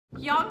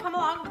Y'all come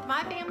along with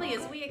my family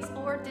as we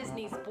explore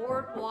Disney's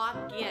Boardwalk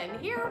again.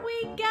 Here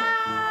we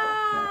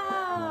go!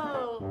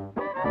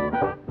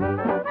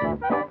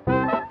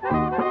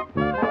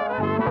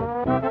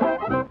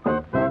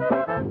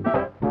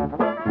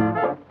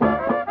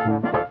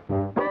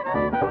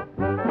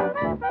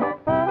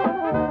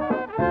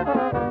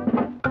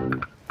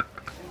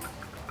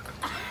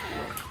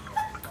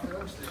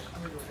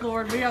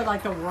 Lord, we are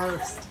like the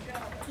worst.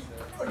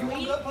 I'm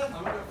gonna go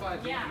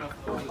find deep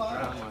enough to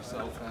drown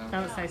myself out.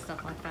 Don't say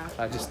stuff like that.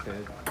 I just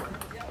did.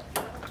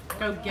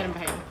 Go get him,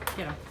 baby.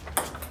 Get him.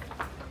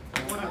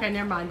 Okay,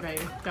 never mind,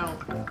 baby. Don't.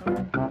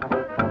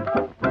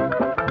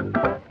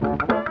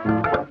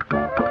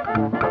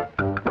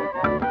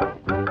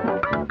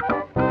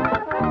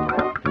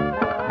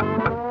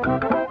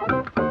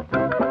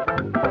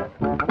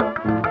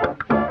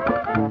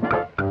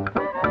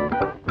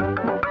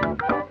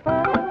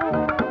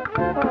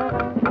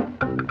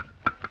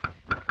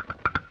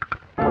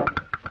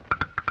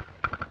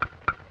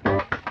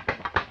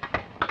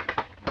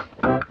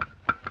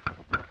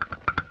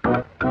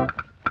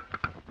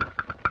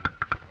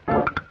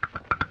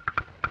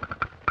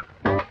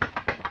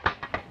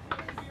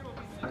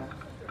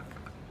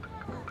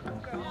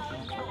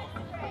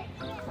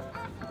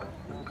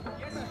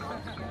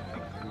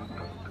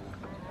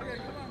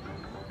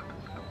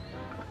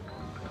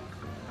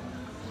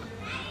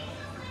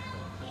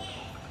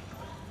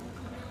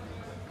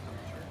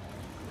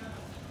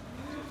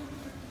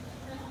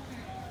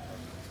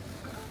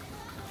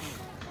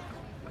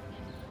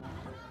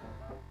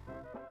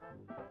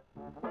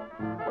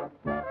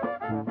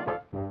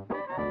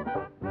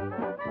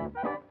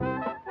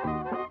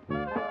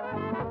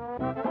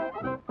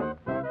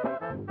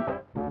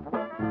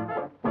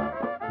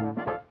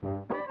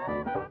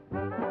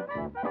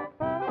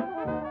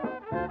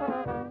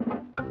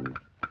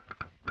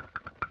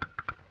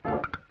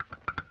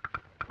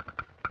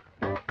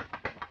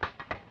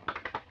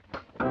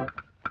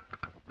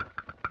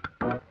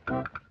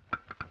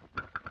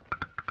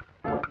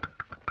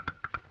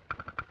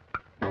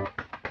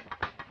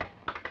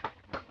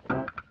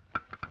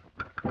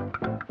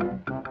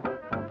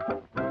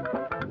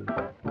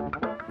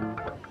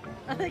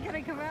 Are they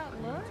gonna come out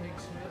and look?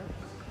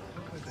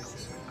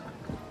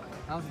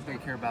 I don't think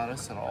they care about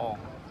us at all.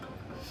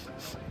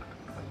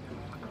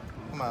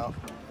 Come out.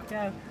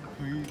 Go.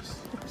 Please.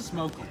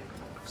 Smoke them.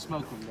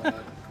 Smoke them, Dad.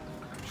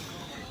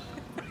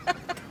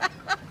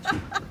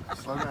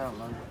 Slow down,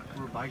 Logan.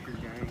 We're a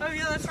biker gang. Oh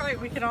yeah, that's right.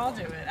 We can all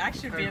do it. I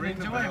should be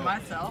enjoying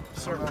myself.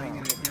 Start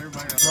ringing it.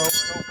 Everybody. No,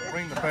 don't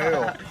ring the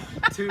bell.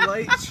 Too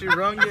late. She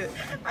rung it.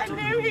 I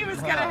knew he was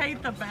gonna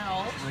hate the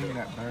bell. Ring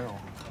that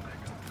bell.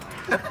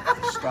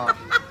 Stop.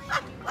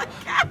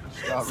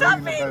 Stop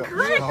ringing being the bell.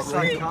 crazy. Stop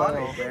ringing the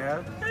bell.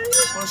 Dad.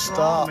 What's Stop.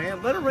 wrong,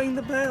 man? Let her ring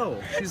the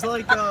bell. She's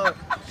like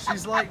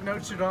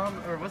Notre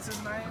Dame, or what's his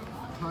name?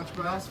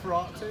 Hunchback.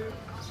 Nosferatu.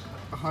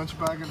 A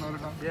hunchback in Notre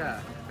Dame.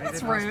 Yeah.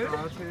 That's Ain't it rude.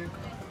 Nosferatu?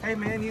 Hey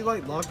man, you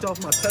like locked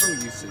off my pedal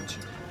usage.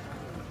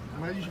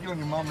 Maybe you should get on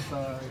your mama's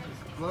side.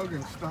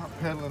 Logan, stop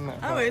pedaling that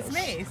Oh, fast. it's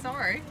me.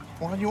 Sorry.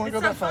 Why do you want It's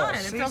to go so that fun.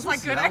 fast? It feels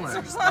like good Like,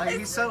 exercise.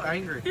 he's so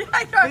angry. Yeah,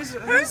 I know.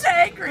 Who's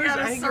angry on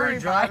a angry Surrey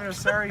driving bike? a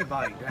Surrey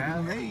bike,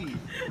 Dad? Me.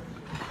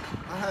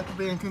 I have to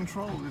be in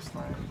control of this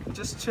thing.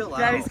 Just chill out.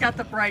 Daddy's got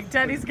the brake.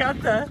 Daddy's got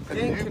the...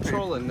 You ain't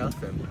controlling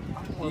nothing.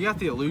 You got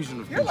the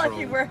illusion of You're control.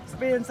 lucky we're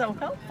being so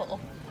helpful.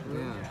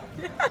 Yeah.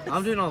 Yes.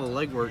 I'm doing all the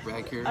legwork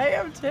back here. I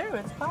am too.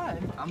 It's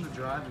fun. I'm the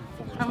driving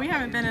force. Oh, we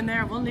haven't been in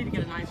there. We'll need to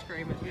get an ice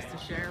cream at least to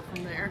share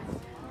from there.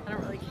 I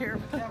don't really care.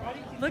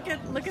 Look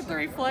at the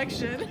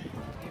reflection.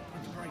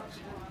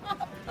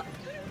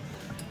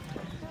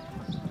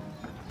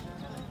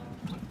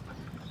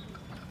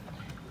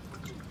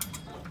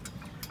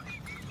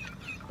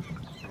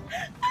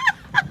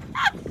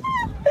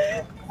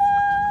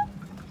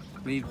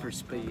 Need for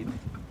speed.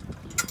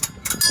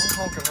 I'm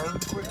honking her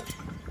quick.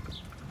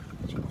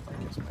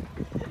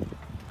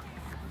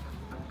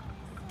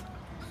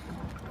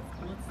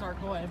 Let's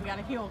start going. We got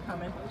a hill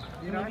coming.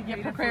 We You know, need to I get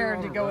hate if prepared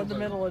we're to on a go in the rowboat.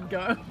 middle and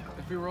go.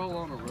 If we roll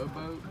on a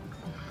rowboat,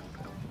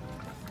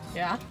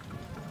 Yeah.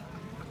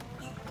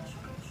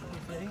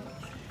 You see?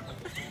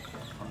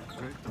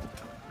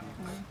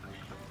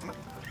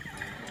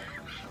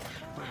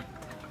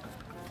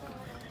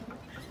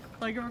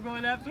 Like we're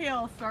going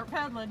uphill. Start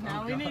pedaling.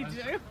 Now we need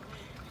you.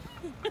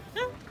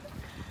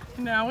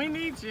 Now we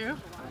need you.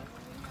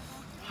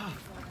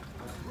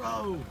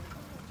 row.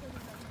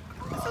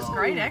 This is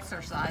great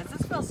exercise.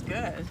 This feels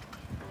good.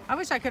 I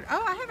wish I could.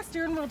 Oh, I have a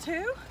steering wheel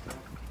too?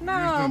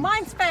 No, Yours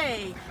mine's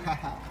fake.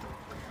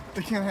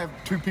 They can't have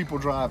two people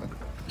driving.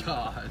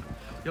 God,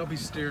 y'all be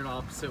steering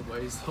opposite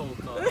ways the whole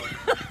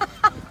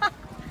time.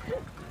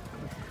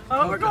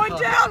 Oh, we're going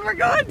God. down. We're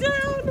going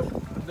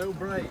down. No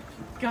break.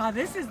 God,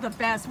 this is the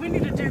best. We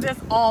need to do this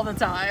all the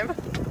time.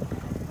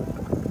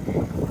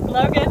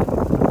 Logan.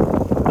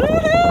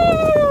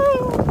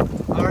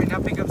 Woohoo! All right, now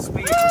pick up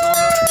speed. We're going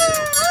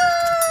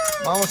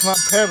uphill. Mama's not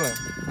pedaling.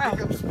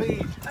 Pick up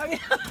speed. Oh, yeah.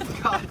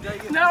 God dang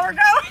it. Now we're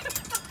going.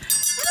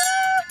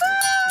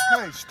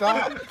 Hey,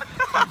 stop.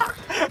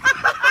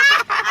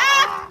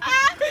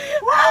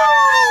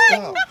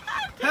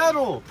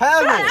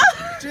 Paddle!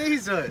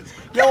 Jesus!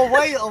 Y'all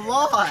wait a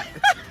lot!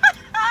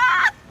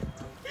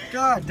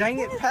 God dang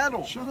it,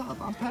 paddle! Shut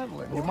up, I'm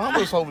paddling. Your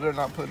mama's over there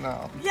not putting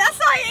out. Yes,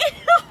 I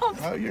am.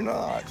 No, you're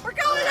not. We're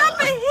going up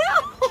a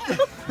hill.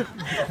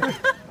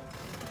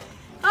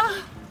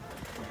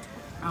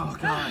 Oh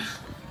gosh,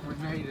 we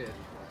made it.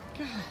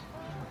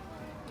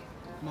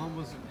 Mom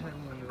wasn't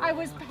pedaling at all. I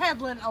was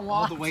pedaling a All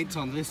lot. the weight's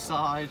on this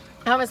side.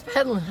 I was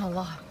pedaling a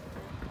lot.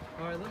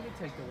 Alright, let me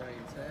take the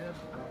reins, Tab.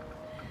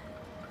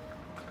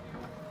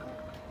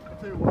 I'll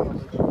tell you what, I'll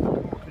let you go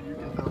until you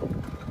get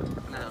done.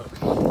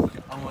 No.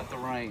 I want the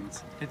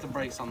reins. Hit the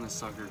brakes on this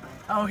sucker.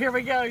 Oh, here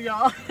we go,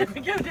 y'all. Here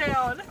we go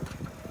down.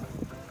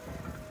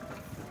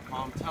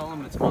 Mom, tell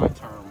him it's my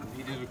turn.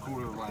 He did a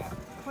quarter lap.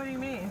 What do you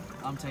mean?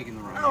 I'm taking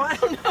the reins. Oh, I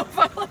don't know if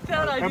I like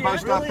that idea. Everybody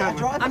stop I pedaling.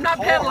 drive I'm the not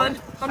car.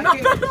 pedaling. I'm not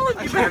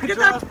pedaling. You better get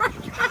that brake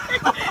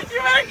ready.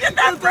 You better get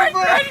that brake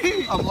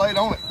ready. I'm late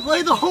on it.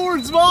 Play the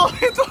horns, Mom!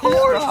 Hit the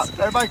horns! Stop.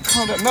 Everybody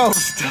calm down. No,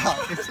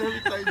 stop. It's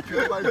everything.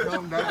 Everybody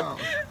calm down.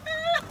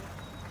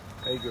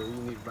 There you go.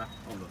 You need back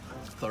on the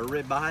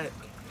third bike.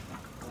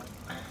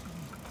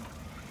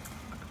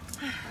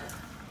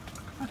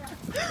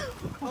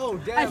 Oh,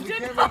 Dad, we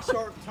can't make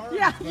sharp turns.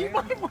 Yeah, man. you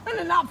might want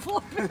to not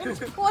flip it,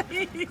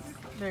 please.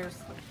 There's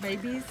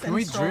babies and Can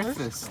we strollers. drift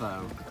this,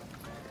 though?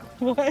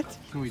 What?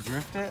 Can we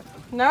drift it?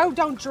 No,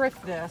 don't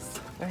drift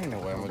this. There ain't no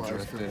way I'm gonna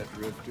drift it.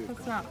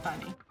 That's not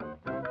funny.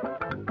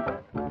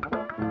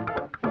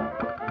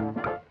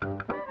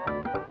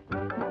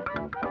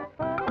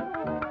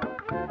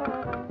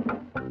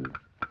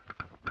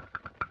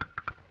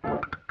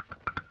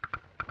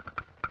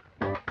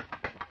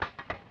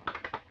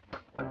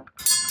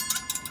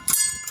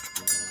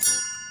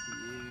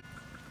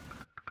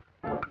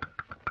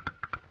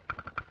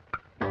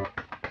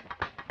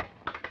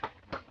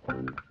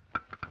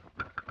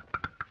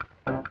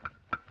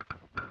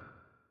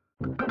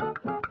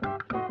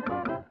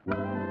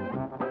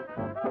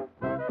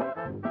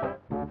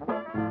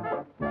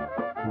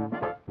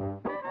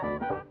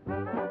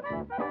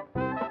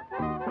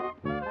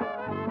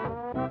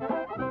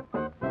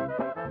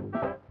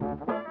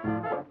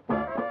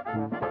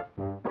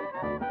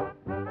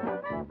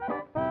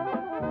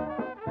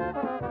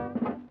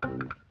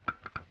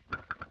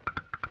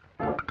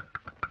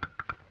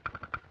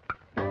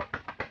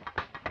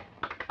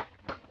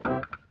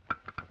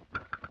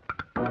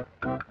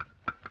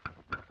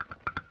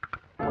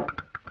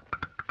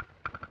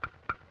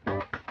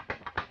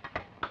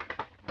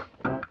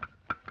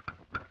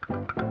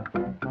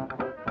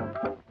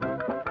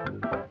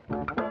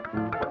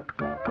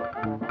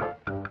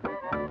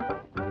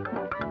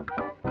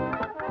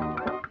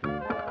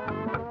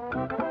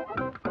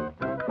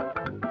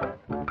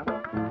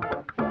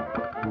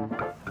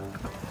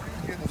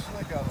 Getting the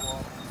snake out of the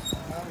water.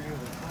 Out of here.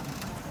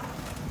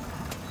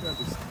 Grab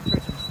this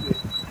fishing stick.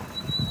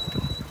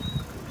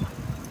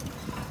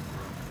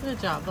 Good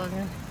job,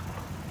 Logan.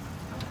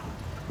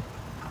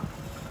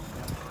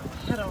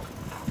 Head on.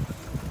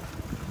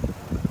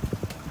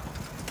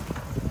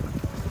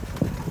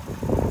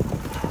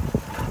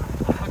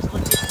 Watch it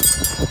look good.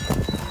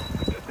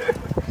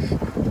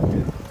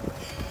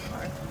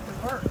 It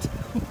worked.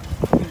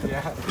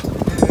 Yeah.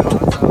 Did it on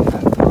its own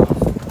that time.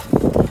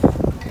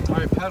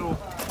 Alright, pedal.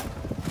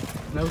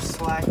 No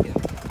slacking.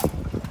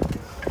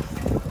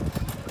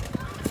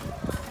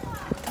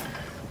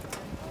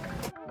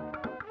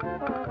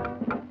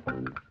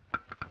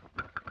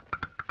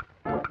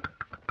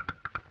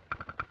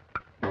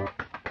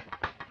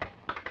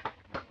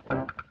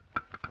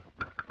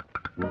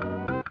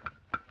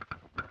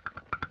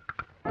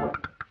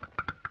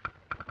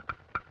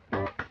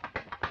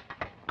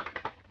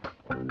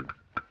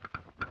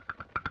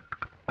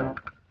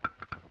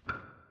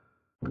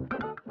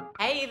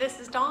 Hey, this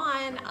is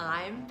Dawn.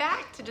 I'm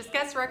back to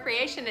discuss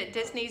recreation at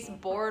Disney's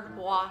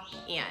Boardwalk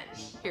Inn.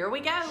 Here we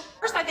go.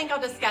 First, I think I'll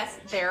discuss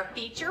their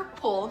feature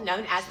pool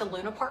known as the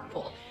Luna Park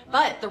pool.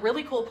 But the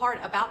really cool part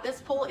about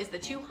this pool is the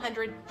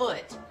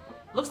 200-foot,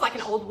 looks like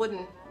an old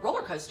wooden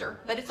roller coaster,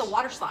 but it's a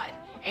water slide.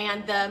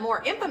 And the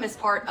more infamous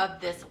part of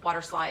this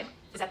water slide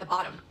is at the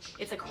bottom.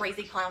 It's a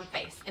crazy clown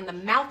face, and the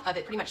mouth of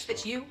it pretty much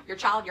spits you, your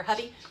child, your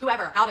hubby,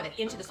 whoever, out of it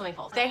into the swimming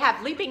pool. They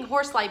have Leaping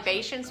Horse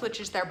Libations,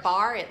 which is their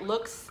bar. It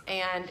looks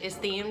and is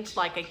themed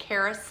like a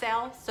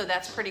carousel, so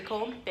that's pretty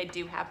cool. They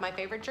do have my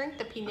favorite drink,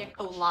 the Pina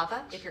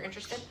Colada. If you're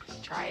interested,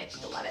 try it,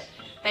 you'll love it.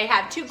 They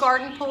have 2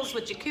 garden pools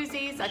with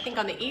jacuzzis, I think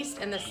on the east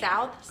and the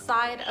south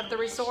side of the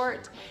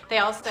resort. They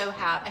also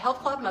have a health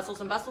club,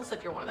 Muscles and Bustles,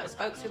 if you're one of those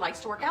folks who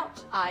likes to work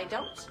out. I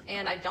don't,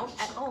 and I don't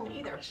at home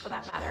either, for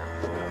that matter.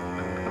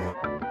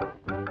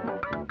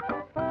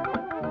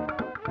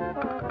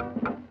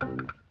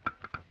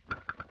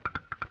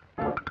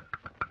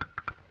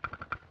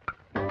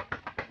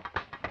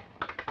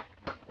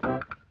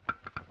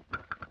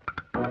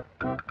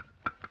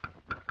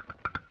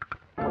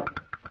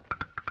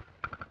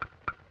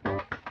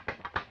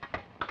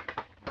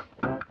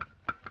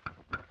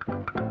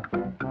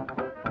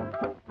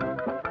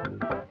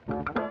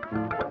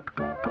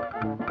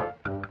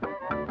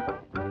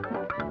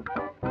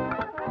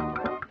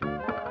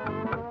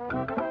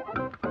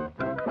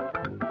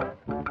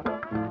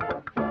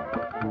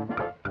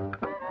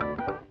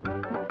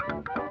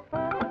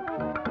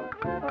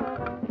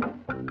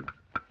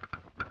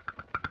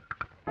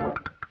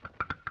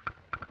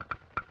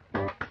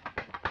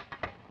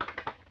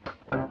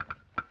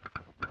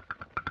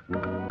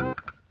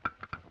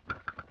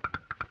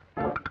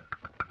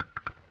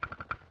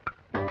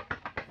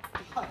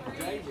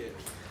 Dang it.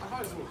 I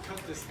might as well cut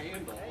this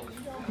handle.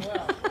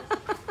 Well.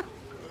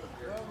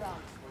 Well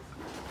done.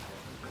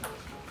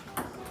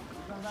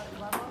 Come back to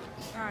my mom?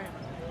 All right.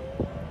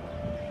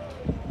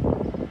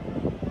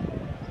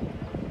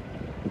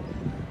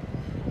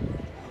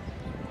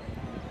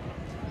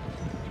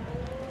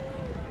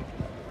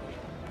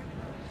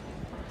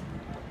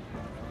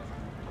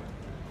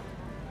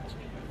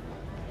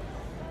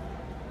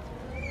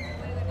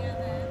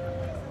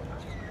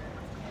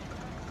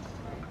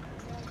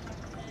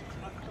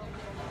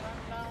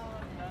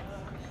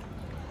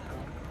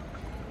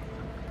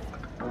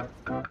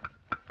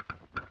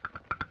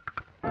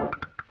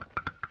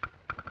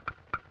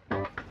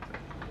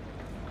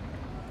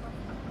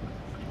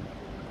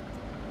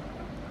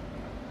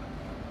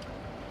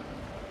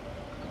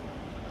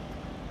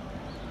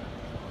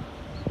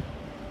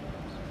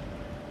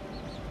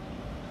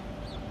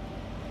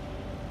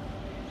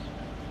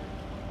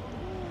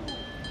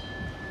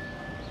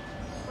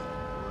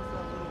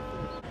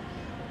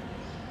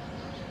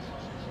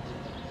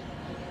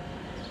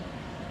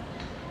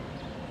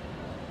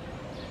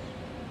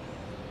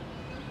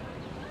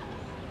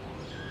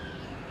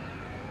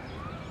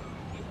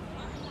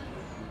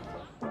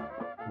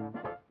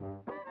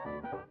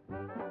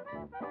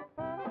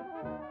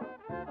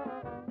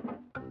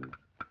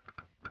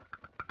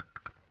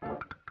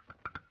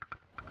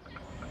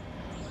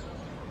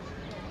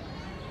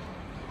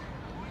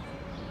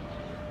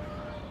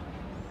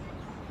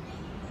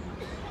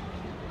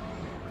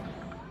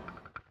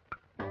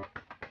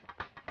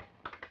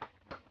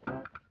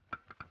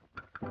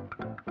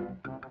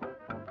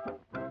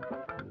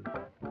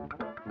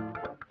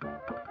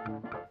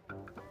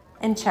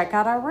 And check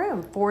out our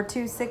room,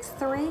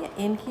 4263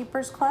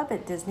 Innkeeper's Club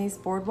at Disney's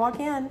Boardwalk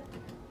Inn.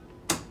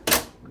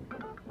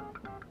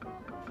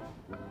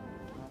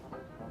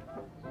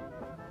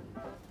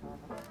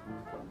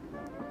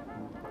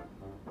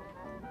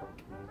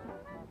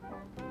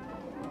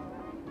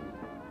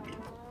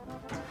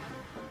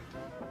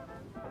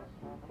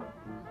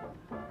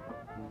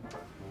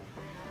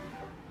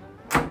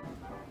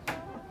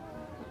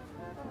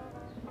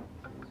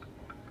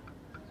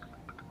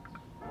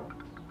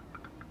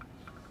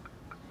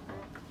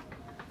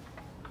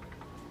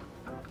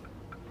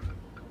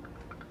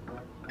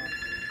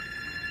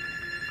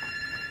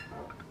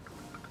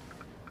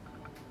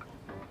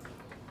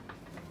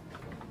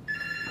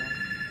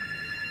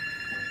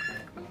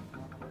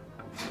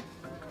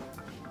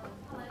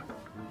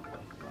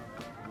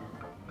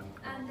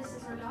 This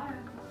is her daughter.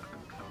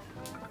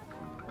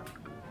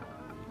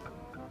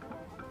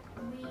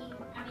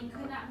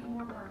 Could not be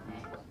more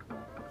perfect.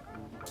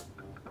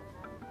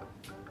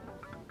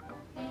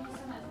 Thank you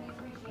so much. We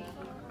appreciate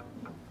you.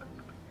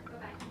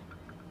 Bye-bye.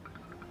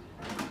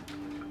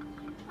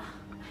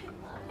 I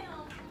love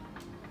him.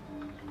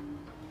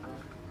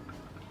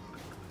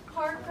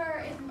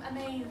 Parker is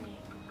amazing.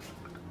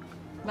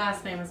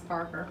 Last name is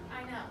Parker.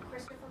 I know.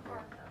 Christopher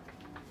Parker.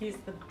 He's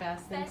the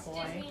best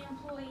employee. Disney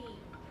employee.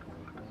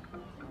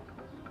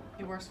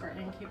 He works for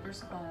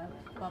Innkeeper's Club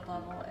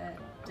level at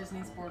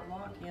Disney's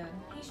Boardwalk Inn.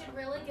 He should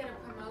really get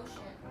a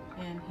promotion.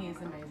 And he's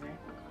amazing.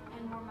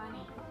 And more money.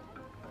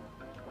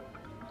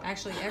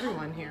 Actually,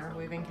 everyone here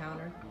we've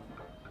encountered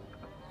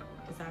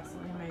is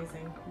absolutely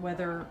amazing,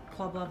 whether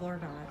club level or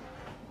not.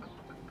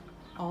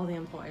 All the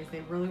employees,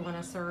 they really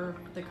want to serve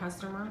the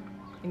customer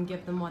and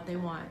give them what they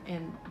want,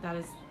 and that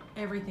is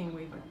everything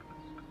we've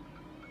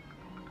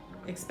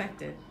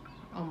expected,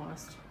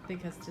 almost,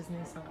 because Disney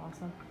is so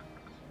awesome.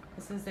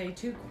 This is a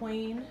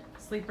 2-queen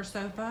sleeper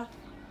sofa.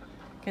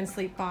 Can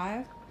sleep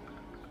 5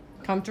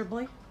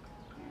 comfortably.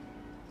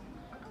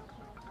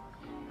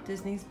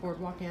 Disney's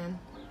Boardwalk Inn.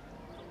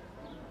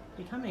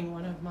 Becoming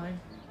one of my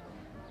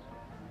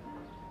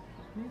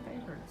new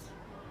favorites.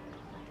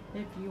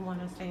 If you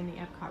want to stay in the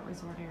Epcot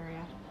Resort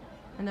area.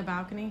 And the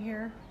balcony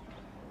here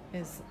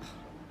is,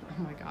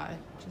 oh my God,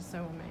 just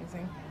so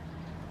amazing.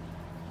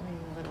 I mean,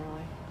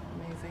 literally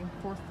amazing.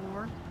 4th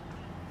floor.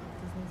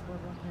 Disney's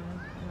Boardwalk Inn.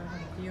 And I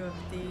have a view of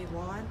the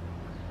lawn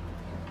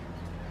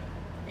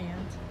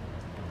and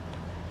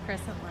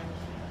Crescent Lake,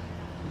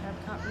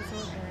 Epcot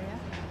Resort area,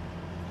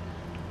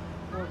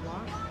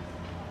 Boardwalk,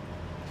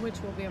 which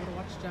we'll be able to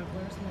watch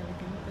jugglers and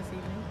everything this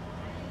evening.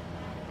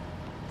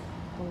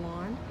 The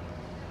lawn,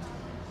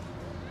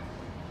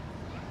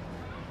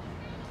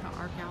 the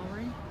art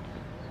gallery,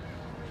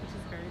 which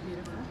is very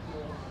beautiful.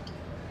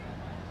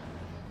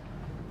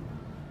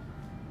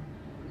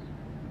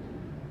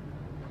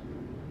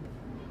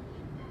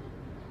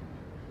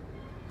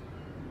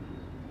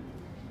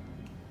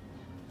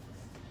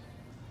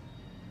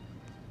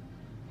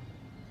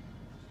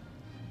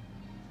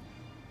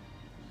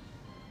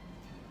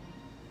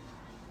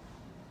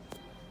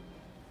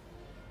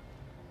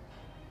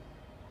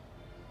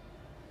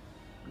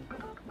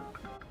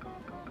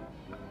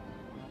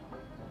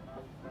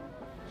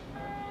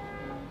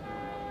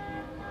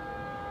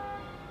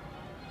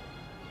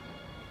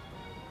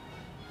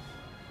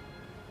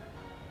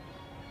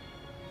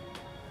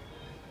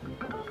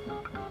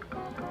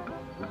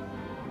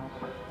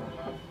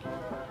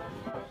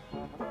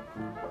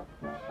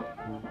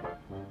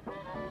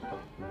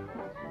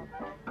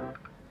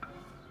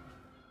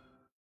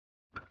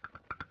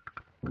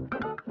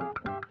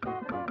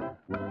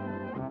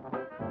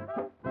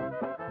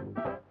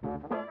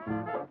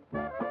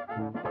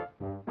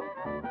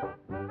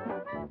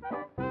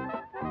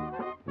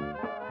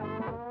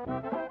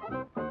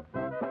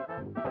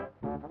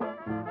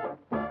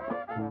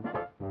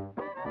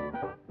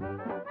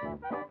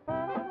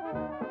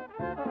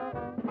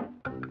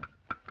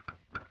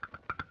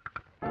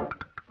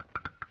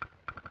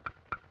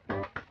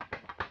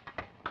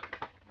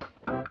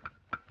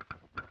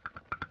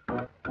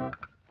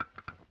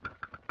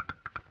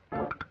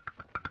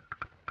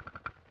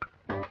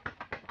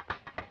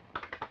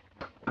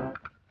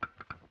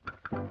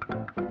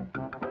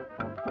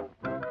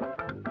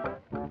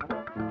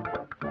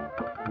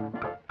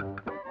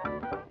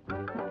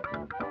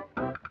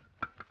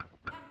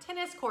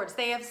 tennis courts.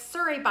 They have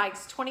Surrey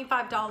bikes,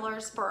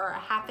 $25 for a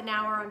half an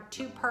hour on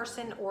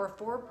 2-person or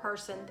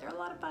 4-person. They're a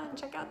lot of fun.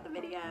 Check out the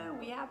video.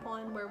 We have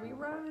one where we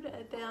rode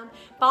them.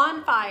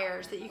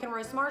 Bonfires that you can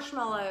roast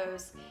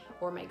marshmallows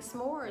or make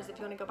s'mores if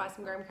you want to go buy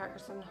some graham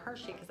crackers from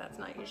Hershey, because that's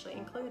not usually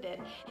included.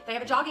 They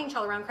have a jogging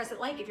trail around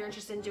Crescent Lake. If you're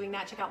interested in doing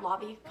that, check out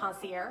Lobby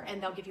Concierge,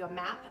 and they'll give you a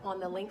map on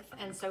the length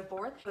and so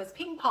forth. It was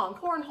ping pong,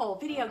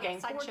 cornhole, video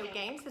games, sideshow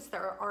games. It's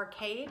their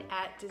arcade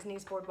at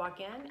Disney's Boardwalk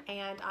Inn,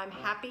 and I'm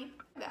happy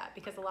for that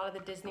because a lot of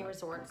the Disney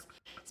resorts,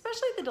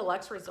 especially the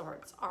deluxe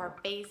resorts, are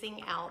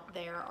phasing out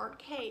their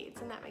arcades,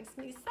 and that makes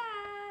me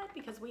sad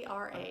because we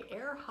are a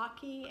air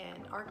hockey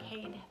and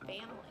arcade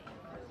family.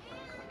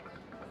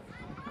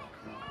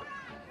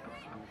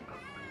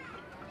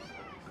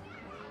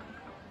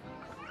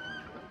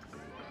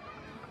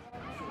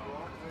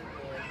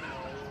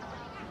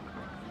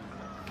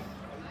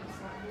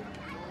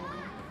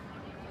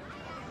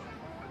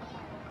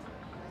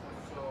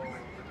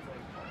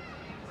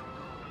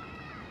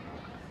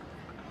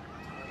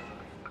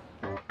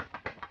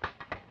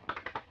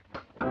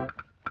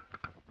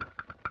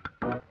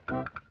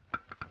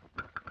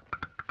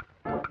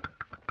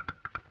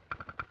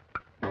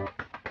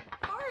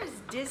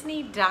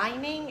 Disney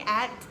dining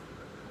at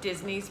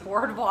Disney's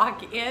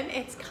Boardwalk Inn,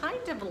 it's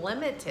kind of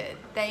limited.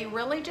 They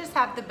really just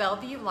have the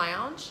Bellevue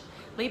Lounge,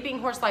 Leaping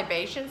Horse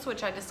Libations,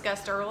 which I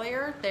discussed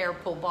earlier, their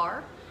pool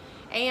bar,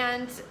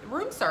 and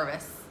room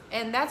service.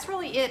 And that's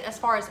really it as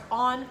far as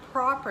on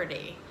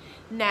property.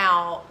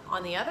 Now,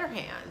 on the other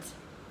hand,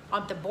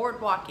 on the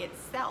boardwalk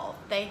itself,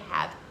 they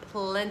have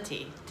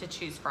plenty to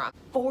choose from.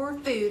 For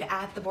food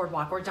at the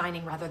boardwalk, or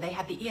dining rather, they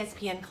have the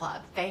ESPN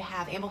Club, they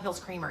have Amble Hills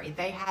Creamery,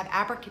 they have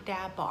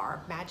Abracadabra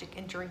Bar, magic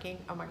and drinking,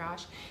 oh my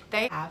gosh.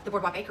 They have the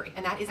Boardwalk Bakery,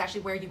 and that is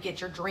actually where you get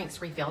your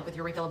drinks refilled with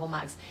your refillable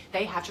mugs.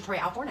 They have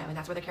Trattoria Al Forno, and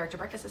that's where the character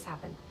breakfasts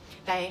happen.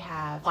 They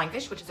have Flying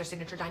Fish, which is their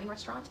signature dining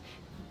restaurant.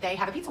 They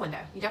have a pizza window.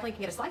 You definitely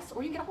can get a slice,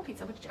 or you can get a whole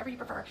pizza, whichever you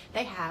prefer.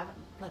 They have,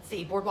 let's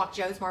see, Boardwalk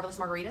Joe's Marvelous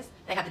Margaritas.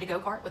 They have the to-go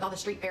cart with all the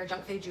street fair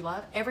junk food you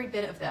love. Every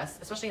bit of this,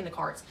 especially in the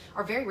carts,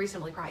 are very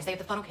reasonably priced. They have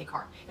the funnel cake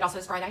cart. It also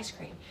has fried ice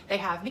cream. They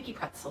have Mickey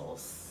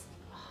pretzels.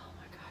 Oh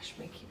my gosh,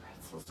 Mickey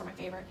pretzels are my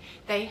favorite.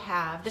 They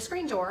have the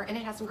screen door, and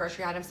it has some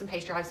grocery items, some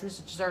pastry items,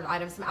 some dessert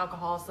items, some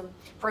alcohol, some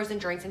frozen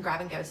drinks, and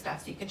grab-and-go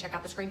stuff. So you can check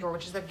out the screen door,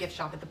 which is their gift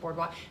shop at the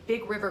Boardwalk.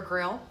 Big River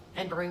Grill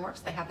and Brewing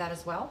Works, they have that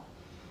as well.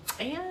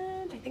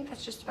 And I think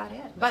that's just about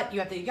it. But you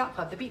have the Yacht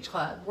Club, the Beach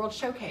Club, World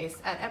Showcase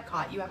at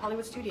Epcot. You have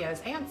Hollywood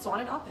Studios and Swan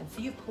and Dolphin.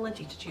 So you have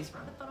plenty to choose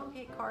from. The funnel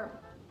cake cart,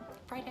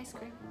 fried ice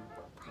cream,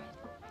 fried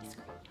ice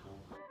cream.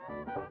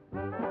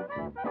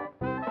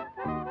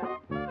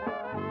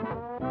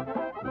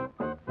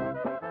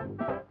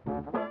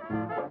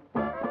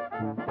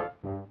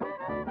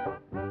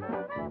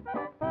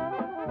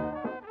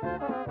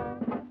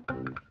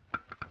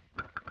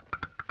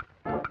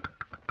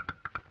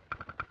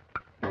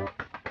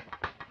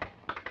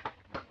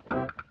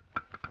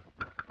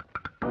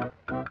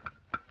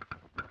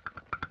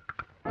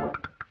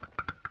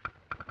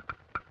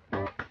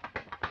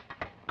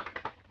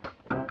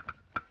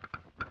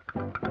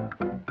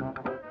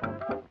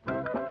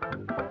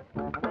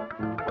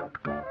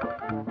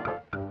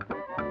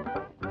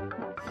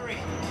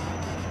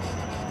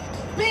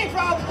 Me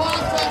from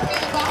Boston.